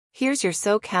Here's your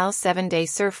Socal 7-day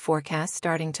surf forecast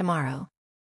starting tomorrow.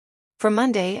 For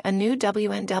Monday, a new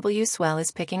WNW swell is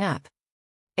picking up.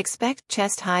 Expect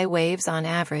chest-high waves on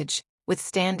average, with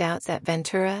standouts at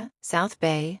Ventura, South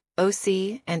Bay,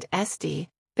 OC, and SD,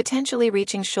 potentially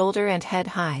reaching shoulder and head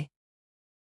high.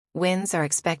 Winds are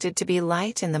expected to be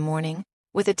light in the morning,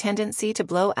 with a tendency to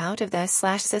blow out of the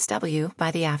S/SW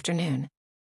by the afternoon.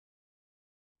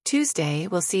 Tuesday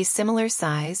will see similar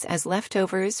size as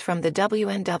leftovers from the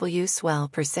WNW swell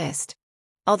persist,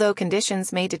 although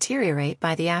conditions may deteriorate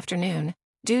by the afternoon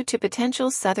due to potential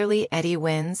southerly eddy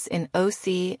winds in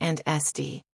OC and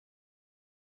SD.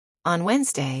 On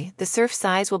Wednesday, the surf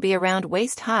size will be around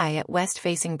waist-high at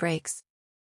west-facing breaks.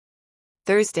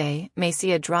 Thursday may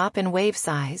see a drop in wave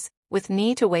size, with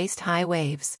knee to waist-high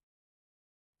waves.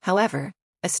 However,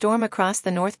 a storm across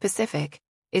the North Pacific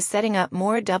is setting up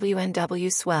more WNW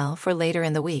swell for later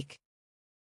in the week.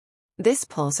 This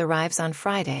pulse arrives on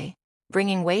Friday,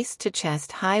 bringing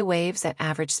waist-to-chest high waves at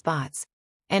average spots,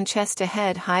 and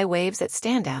chest-to-head high waves at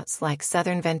standouts like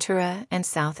Southern Ventura and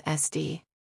South SD.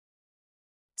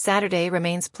 Saturday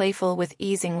remains playful with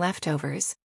easing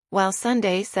leftovers, while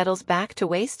Sunday settles back to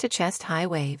waist-to-chest high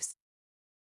waves.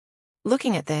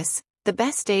 Looking at this, the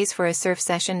best days for a surf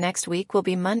session next week will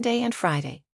be Monday and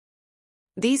Friday.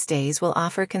 These days will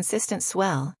offer consistent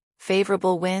swell,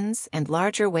 favorable winds, and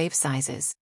larger wave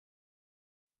sizes.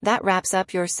 That wraps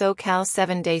up your Socal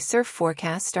 7-day surf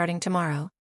forecast starting tomorrow.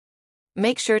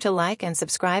 Make sure to like and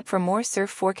subscribe for more surf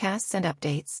forecasts and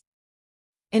updates.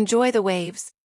 Enjoy the waves.